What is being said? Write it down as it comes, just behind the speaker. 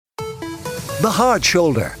The Hard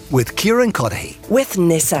Shoulder with Kieran Cuddihy with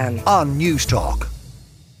Nissan on News Talk.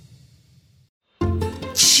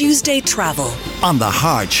 Tuesday travel On The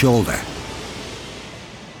Hard Shoulder.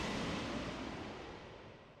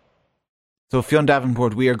 So, Fionn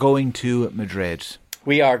Davenport, we are going to Madrid.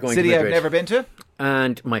 We are going to Madrid. City I've never been to.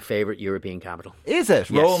 And my favourite European capital. Is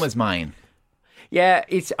it? Yes. Rome is mine. Yeah,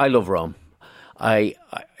 I love Rome.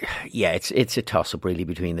 It's a toss-up really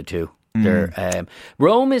between the two.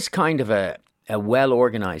 Rome is kind of a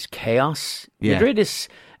well-organised chaos. Yeah. Madrid is,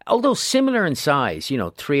 although similar in size,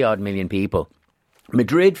 3-odd million people,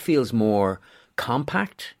 Madrid feels more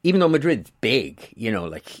compact, even though Madrid's big,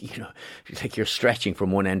 like you're stretching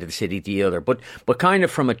from one end of the city to the other. But kind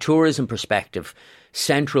of from a tourism perspective,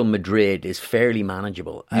 central Madrid is fairly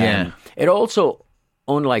manageable. It also,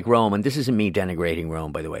 unlike Rome, and this isn't me denigrating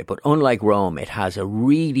Rome, by the way, but unlike Rome, it has a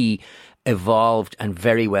really evolved and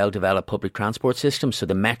very well developed public transport system. So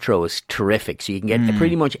the metro is terrific. So you can get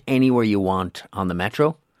pretty much anywhere you want on the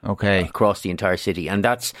metro. Okay. Across the entire city. And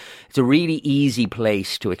it's a really easy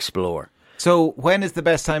place to explore. So when is the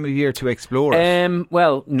best time of year to explore it?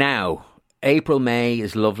 Well, now. April, May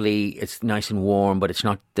is lovely. It's nice and warm, but it's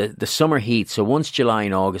not the summer heat. So once July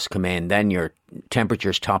and August come in, then your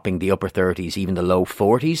temperature's topping the upper 30s, even the low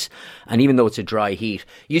 40s. And even though it's a dry heat,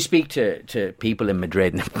 you speak to people in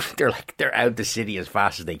Madrid and they're out the city as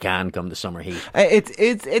fast as they can come the summer heat.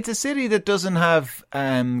 It's a city that doesn't have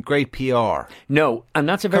great PR. No, and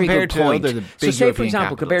that's a very compared good point. To other So big say, European for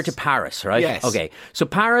example, capitals. compared to Paris, right? Yes. Okay, so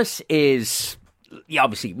Paris is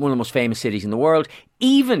obviously one of the most famous cities in the world.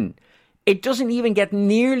 It doesn't even get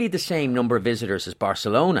nearly the same number of visitors as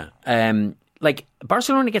Barcelona.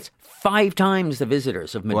 Barcelona gets 5 times the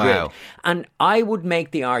visitors of Madrid. Wow. And I would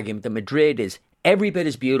make the argument that Madrid is every bit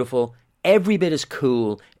as beautiful, every bit as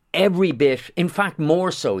cool, every bit, in fact,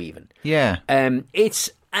 more so even. Yeah.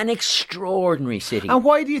 It's an extraordinary city. And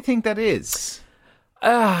why do you think that is?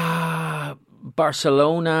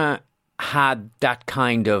 Barcelona had that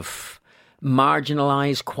kind of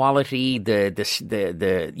marginalised quality,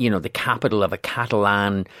 the capital of a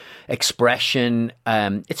Catalan expression.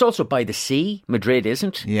 It's also by the sea. Madrid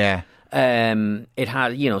isn't. Yeah. It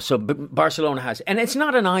has, so Barcelona has, and it's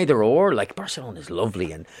not an either or. Like Barcelona is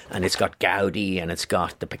lovely, and it's got Gaudi, and it's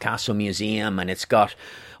got the Picasso Museum, and it's got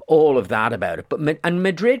all of that about it. And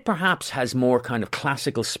Madrid perhaps has more kind of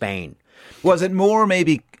classical Spain. Was it more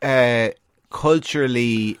maybe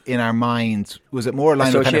culturally in our minds? Was it more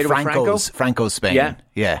like kind of Franco's Spain?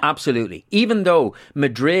 Yeah, absolutely. Even though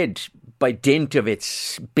Madrid, by dint of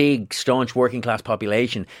its big, staunch working class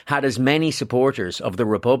population, had as many supporters of the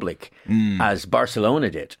Republic as Barcelona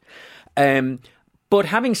did. But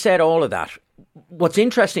having said all of that, what's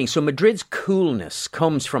interesting, so Madrid's coolness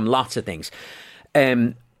comes from lots of things.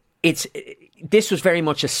 This was very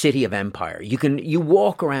much a city of empire. You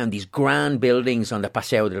walk around these grand buildings on the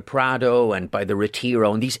Paseo del Prado and by the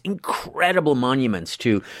Retiro, and these incredible monuments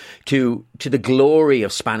to the glory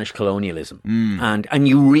of Spanish colonialism. And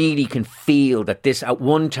you really can feel that this, at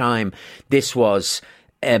one time, this was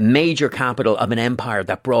a major capital of an empire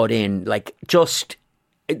that brought in just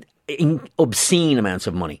obscene amounts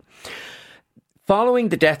of money. Following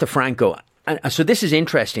the death of Franco, so this is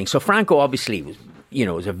interesting. So Franco obviously was, it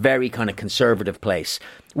was a very kind of conservative place.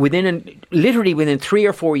 Literally within 3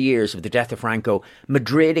 or 4 years of the death of Franco,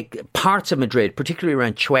 parts of Madrid, particularly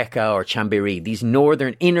around Chueca or Chamberí, these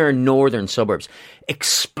inner northern suburbs,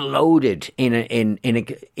 exploded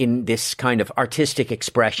in this kind of artistic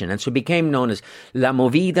expression, and so it became known as La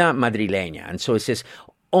Movida Madrileña. And so it's this,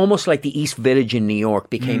 almost like the East Village in New York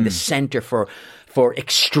became the centre for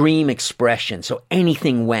extreme expression. So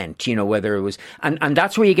anything went, whether it was, and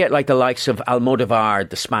that's where you get like the likes of Almodovar,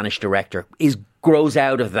 the Spanish director, grows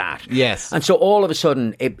out of that. Yes. And so all of a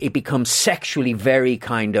sudden it becomes sexually very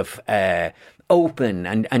kind of open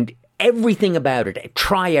and everything about it.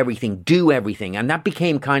 Try everything, do everything. And that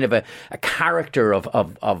became kind of a character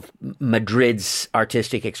of Madrid's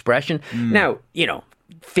artistic expression. Now,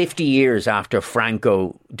 50 years after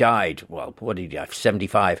Franco died, well, what did he die?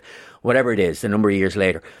 75, whatever it is, the number of years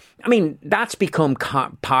later. I mean, that's become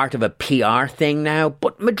part of a PR thing now,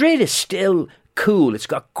 but Madrid is still cool. It's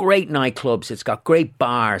got great nightclubs, it's got great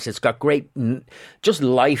bars, it's got great just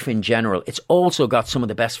life in general. It's also got some of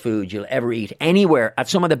the best food you'll ever eat anywhere at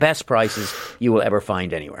some of the best prices you will ever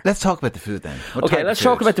find anywhere. Let's talk about the food then. Let's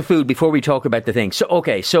talk about the food before we talk about the thing.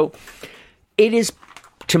 So it is,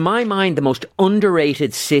 to my mind, the most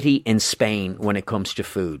underrated city in Spain when it comes to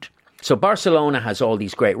food. So Barcelona has all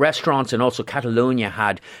these great restaurants, and also Catalonia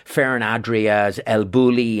had Ferran Adrià's, El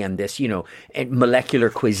Bulli, and this, molecular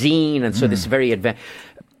cuisine, and so this very advanced.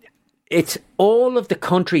 it's all of the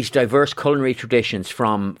country's diverse culinary traditions,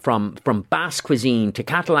 from Basque cuisine to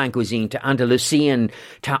Catalan cuisine to Andalusian,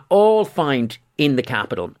 to all find in the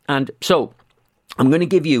capital. And so I'm going to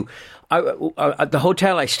give you, at the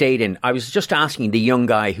hotel I stayed in, I was just asking the young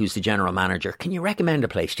guy who's the general manager, can you recommend a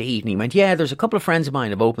place to eat? And he went, yeah, there's a couple of friends of mine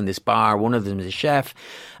have opened this bar. One of them is a chef.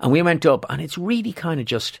 And we went up, and it's really kind of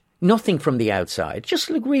just nothing from the outside, just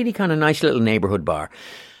like really kind of nice little neighbourhood bar.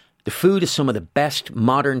 The food is some of the best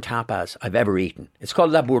modern tapas I've ever eaten. It's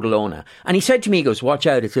called La Burlona. And he said to me, he goes, watch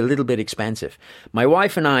out, it's a little bit expensive. My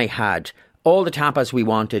wife and I had all the tapas we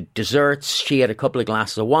wanted, desserts. She had a couple of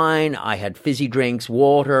glasses of wine. I had fizzy drinks,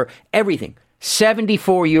 water, everything.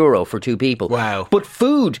 €74 for 2 people. Wow. But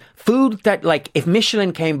food that, like, if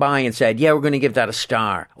Michelin came by and said, yeah, we're going to give that a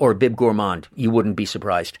star, or a Bib Gourmand, you wouldn't be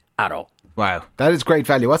surprised at all. Wow, that is great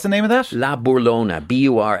value. What's the name of that? La Burlona,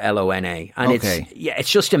 Burlona. And it's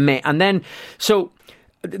just amazing. And then, so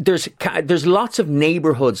there's lots of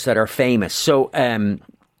neighbourhoods that are famous. So,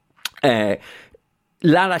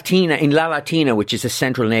 La Latina, which is a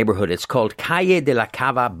central neighbourhood, it's called Calle de la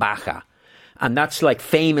Cava Baja. And that's like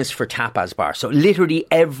famous for tapas bar. So literally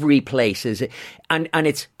every place is, and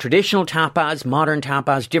it's traditional tapas, modern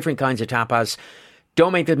tapas, different kinds of tapas.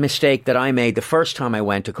 Don't make the mistake that I made the first time I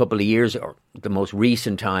went a couple of years, or the most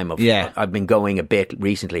recent time of, I've been going a bit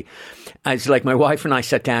recently. It's like my wife and I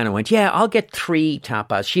sat down and went, yeah, I'll get 3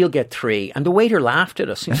 tapas. She'll get 3. And the waiter laughed at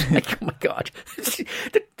us. He's like, oh my God,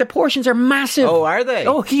 the portions are massive. Oh, are they?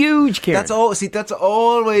 Oh, huge, Kieran. That's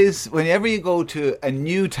always, whenever you go to a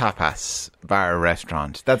new tapas bar or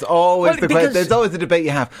restaurant, that's always the question. There's always the debate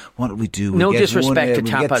you have. What do we do? No disrespect to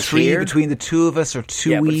tapas, get 3 here between the 2 of us, or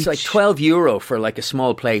 2 but each. it's like €12 for like a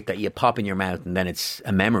small plate that you pop in your mouth, and then it's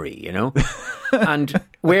a memory, you know? And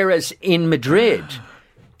whereas in Madrid,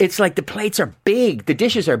 it's like the plates are big, the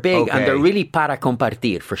dishes are big, and they're really para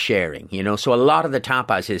compartir, for sharing, you know? So a lot of the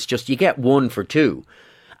tapas is just, you get 1 for 2.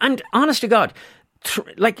 And honest to God,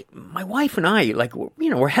 like my wife and I, like,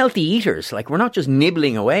 we're healthy eaters. Like, we're not just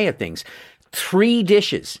nibbling away at things. 3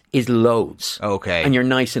 dishes is loads. Okay. And you're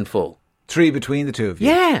nice and full. 3 between the 2 of you?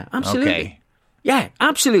 Yeah, absolutely. Okay. Yeah,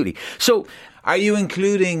 absolutely. So, are you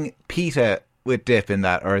including pita with dip in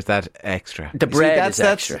that, or is that extra? The bread is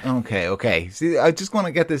extra. Okay. See, I just want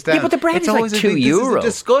to get this down. Yeah, but the bread is like €2. This is a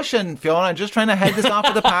discussion, Fionn. I'm just trying to head this off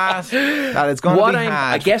of the past. That it's going to be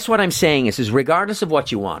had. I guess what I'm saying is regardless of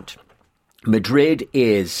what you want, Madrid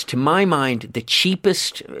is, to my mind, the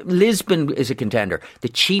cheapest. Lisbon is a contender. The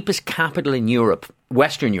cheapest capital in Europe,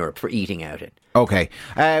 Western Europe, for eating out in. Okay.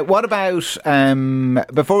 What about,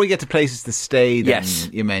 before we get to places to stay, then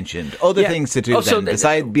you mentioned other things to do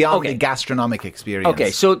beyond the gastronomic experience.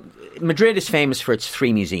 Okay, so Madrid is famous for its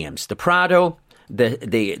 3 museums. The Prado,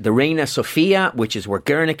 the Reina Sofia, which is where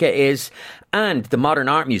Guernica is, and the Modern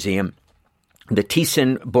Art Museum, the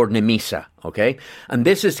Thyssen-Bornemisza, okay? And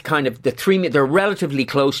this is kind of the 3, they're relatively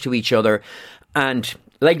close to each other, and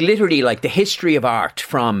like literally like the history of art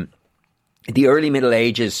from the early Middle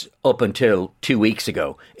Ages up until 2 weeks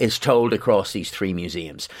ago is told across these 3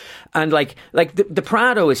 museums. And like the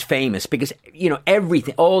Prado is famous because, you know,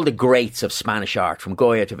 everything, all the greats of Spanish art, from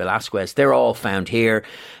Goya to Velázquez, they're all found here.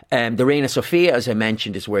 The Reina Sofia, as I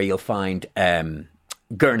mentioned, is where you'll find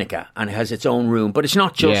Guernica, and it has its own room. But it's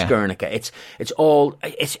not just Guernica. It's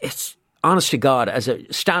honest to God, as a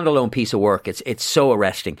standalone piece of work, it's so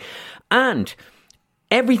arresting. And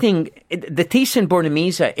everything, the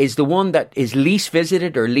Thyssen-Bornemisza is the one that is least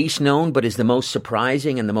visited or least known, but is the most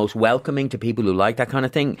surprising and the most welcoming to people who like that kind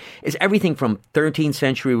of thing. Is everything from 13th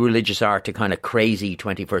century religious art to kind of crazy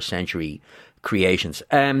 21st century creations.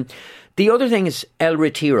 The other thing is El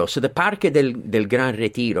Retiro, so the Parque del Gran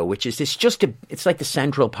Retiro, which is it's like the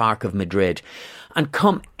Central Park of Madrid. And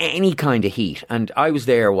come any kind of heat. And I was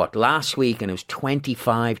there, last week, and it was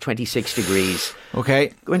 25, 26 degrees.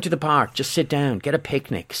 Okay. Go into the park, just sit down, get a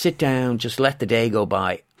picnic, sit down, just let the day go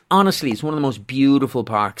by. Honestly, it's one of the most beautiful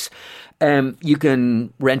parks. You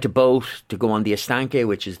can rent a boat to go on the Estanque,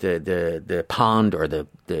 which is the pond or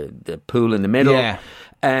the pool in the middle. Yeah.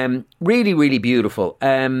 Really, really beautiful.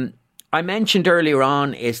 I mentioned earlier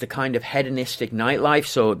on is the kind of hedonistic nightlife,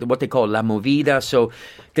 so what they call La Movida. So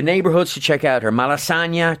the neighbourhoods to check out are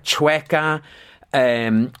Malasaña, Chueca,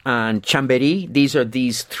 and Chamberí. These are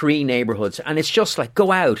these 3 neighbourhoods. And it's just like,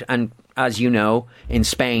 go out, and as you know, in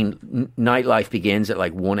Spain, nightlife begins at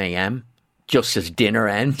like 1 a.m, just as dinner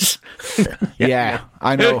ends. Yeah,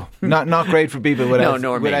 I know. Not great for people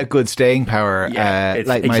without good staying power.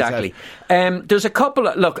 Like exactly. There's a couple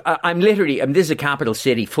of, look, this is a capital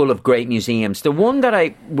city full of great museums. The one that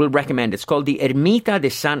I will recommend, it's called the Ermita de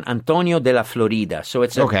San Antonio de la Florida. So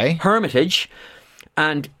it's a hermitage,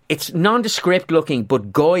 and it's nondescript looking,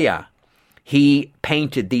 but Goya, he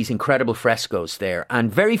painted these incredible frescoes there,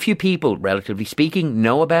 and very few people, relatively speaking,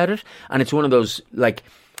 know about it. And it's one of those like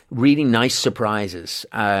really nice surprises.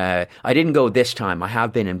 I didn't go this time. I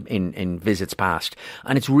have been in visits past,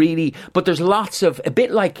 and it's really. But there's lots of, a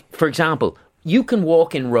bit like, for example, you can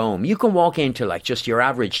walk in Rome. You can walk into like just your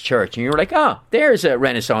average church, and you're like, oh, there's a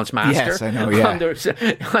Renaissance master. Yes, I know.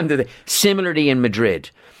 Yeah. Similarly in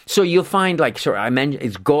Madrid. So you'll find, like, sorry, I mentioned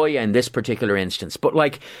it's Goya in this particular instance, but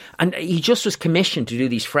like, and he just was commissioned to do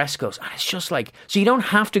these frescoes. And it's just like, so you don't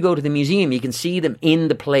have to go to the museum. You can see them in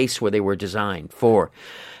the place where they were designed for.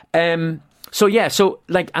 So yeah, so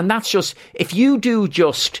like, and that's just, if you do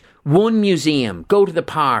just one museum, go to the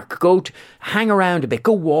park, hang around a bit,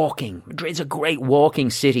 go walking. Madrid's a great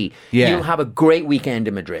walking city. Yeah. You'll have a great weekend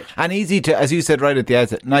in Madrid. And easy to, as you said right at the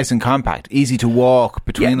outset, nice and compact. Easy to walk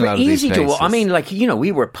between a lot of these places. Easy to walk. I mean, like, you know,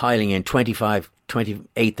 we were piling in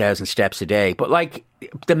 28,000 steps a day. But like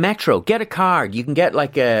the metro, get a card. You can get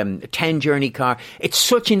like a 10-journey car. It's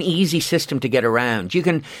such an easy system to get around. You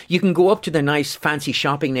can go up to the nice fancy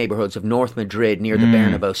shopping neighbourhoods of North Madrid near the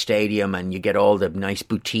Bernabeu Stadium, and you get all the nice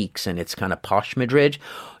boutiques, and it's kind of posh Madrid.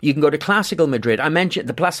 You can go to classical Madrid. I mentioned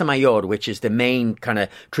the Plaza Mayor, which is the main kind of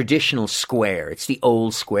traditional square. It's the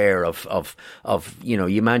old square of you know,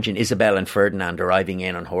 you imagine Isabel and Ferdinand arriving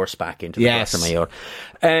in on horseback into the Plaza Mayor.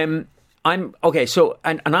 I'm okay. So,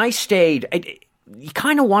 and I stayed. You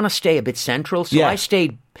kind of want to stay a bit central, so I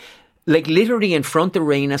stayed like literally in front of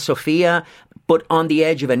Reina Sofia, but on the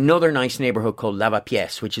edge of another nice neighbourhood called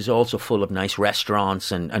Lavapiés, which is also full of nice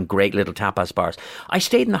restaurants and great little tapas bars. I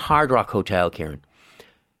stayed in the Hard Rock Hotel, Kieran.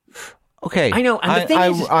 Okay, I know. And the thing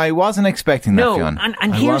is, I wasn't expecting that, Fionn.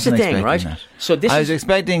 And here's the thing, right? That. So I was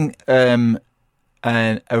expecting a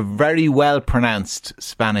very well pronounced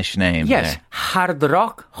Spanish name. Yes, there. Hard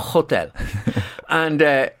Rock Hotel,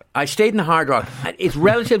 and I stayed in the Hard Rock. It's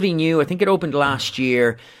relatively new. I think it opened last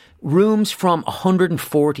year. Rooms from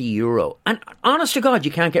 €140, and honest to God,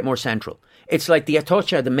 you can't get more central. It's like the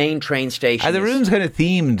Atocha, the main train station. Are the rooms kind of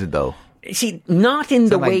themed though? See, not in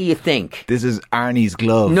the way you think. This is Arnie's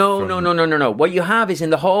glove. No. What you have is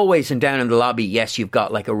in the hallways and down in the lobby, yes, you've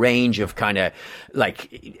got like a range of kind of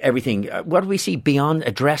like everything. What do we see?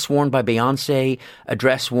 A dress worn by Beyonce, a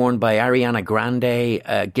dress worn by Ariana Grande,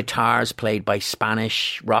 guitars played by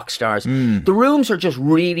Spanish rock stars. The rooms are just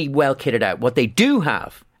really well kitted out. What they do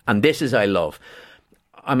have, and this is I love,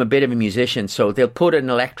 I'm a bit of a musician, so they'll put an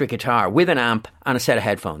electric guitar with an amp and a set of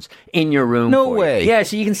headphones in your room. No way. Yeah,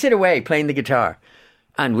 so you can sit away playing the guitar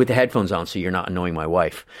and with the headphones on, so you're not annoying my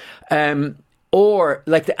wife. Or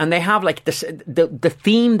like, and they have like the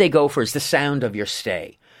theme they go for is the sound of your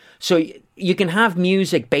stay. So you can have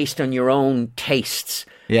music based on your own tastes,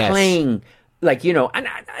 playing like, you know, and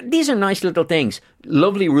these are nice little things.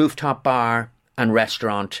 Lovely rooftop bar and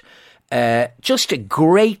restaurant. Just a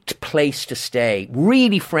great place to stay.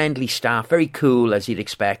 Really friendly staff, very cool as you'd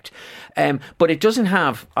expect. But it doesn't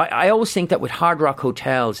have. I always think that with Hard Rock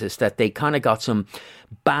hotels is that they kind of got some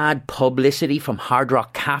bad publicity from Hard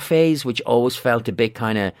Rock cafes, which always felt a bit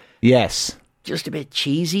kind of just a bit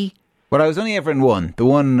cheesy. Well, I was only ever in one, the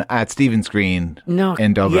one at Stephen's Green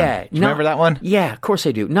in Dublin. Yeah, do you remember that one? Yeah, of course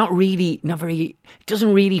I do. Not very. It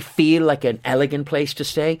doesn't really feel like an elegant place to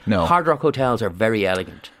stay. No. Hard Rock hotels are very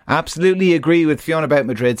elegant. Absolutely agree with Fionn about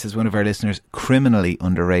Madrid, says one of our listeners. Criminally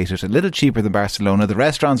underrated. A little cheaper than Barcelona. The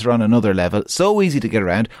restaurants are on another level. So easy to get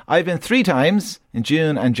around. I've been 3 times in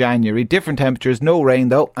June and January. Different temperatures, no rain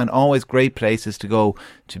though, and always great places to go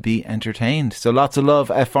to be entertained. So lots of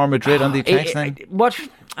love for Madrid on the text line.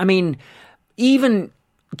 Even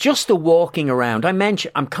just the walking around,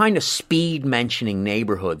 I'm kind of speed mentioning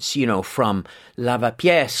neighbourhoods, you know, from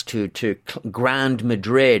Lavapiés to Grand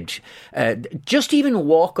Madrid. Just even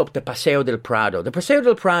walk up the Paseo del Prado. The Paseo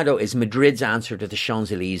del Prado is Madrid's answer to the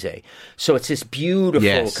Champs-Élysées. So it's this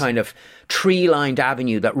beautiful kind of tree-lined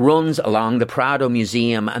avenue that runs along the Prado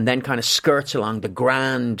Museum and then kind of skirts along the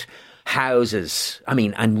grand houses. I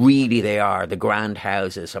mean, and really they are the grand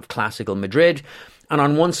houses of classical Madrid. And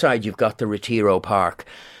on one side, you've got the Retiro Park.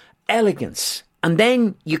 Elegance. And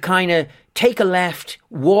then you kind of take a left,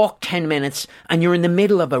 walk 10 minutes, and you're in the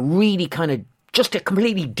middle of a really kind of just a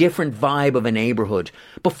completely different vibe of a neighbourhood,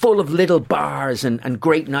 but full of little bars and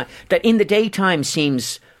great night that in the daytime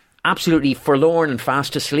seems absolutely forlorn and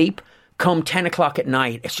fast asleep. Come 10 o'clock at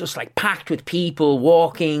night, it's just like packed with people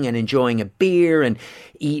walking and enjoying a beer and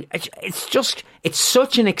eat. It's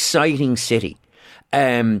such an exciting city.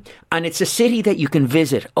 And it's a city that you can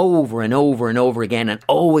visit over and over and over again and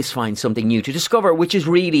always find something new to discover, which is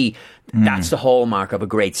really, that's the hallmark of a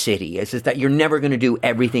great city, is that you're never going to do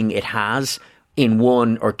everything it has in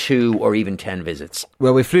 1 or 2 or even 10 visits.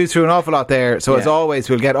 Well, we flew through an awful lot there. So as always,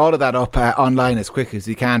 we'll get all of that up online as quick as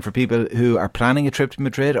we can for people who are planning a trip to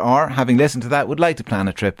Madrid or, having listened to that, would like to plan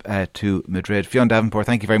a trip to Madrid. Fionn Davenport,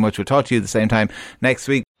 thank you very much. We'll talk to you at the same time next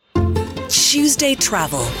week. Tuesday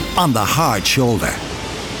Travel. On the Hard Shoulder.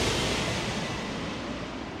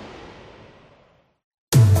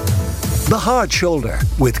 The Hard Shoulder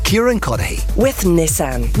with Kieran Cuddihy. With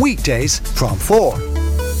Nissan. Weekdays from 4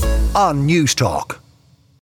 on News Talk.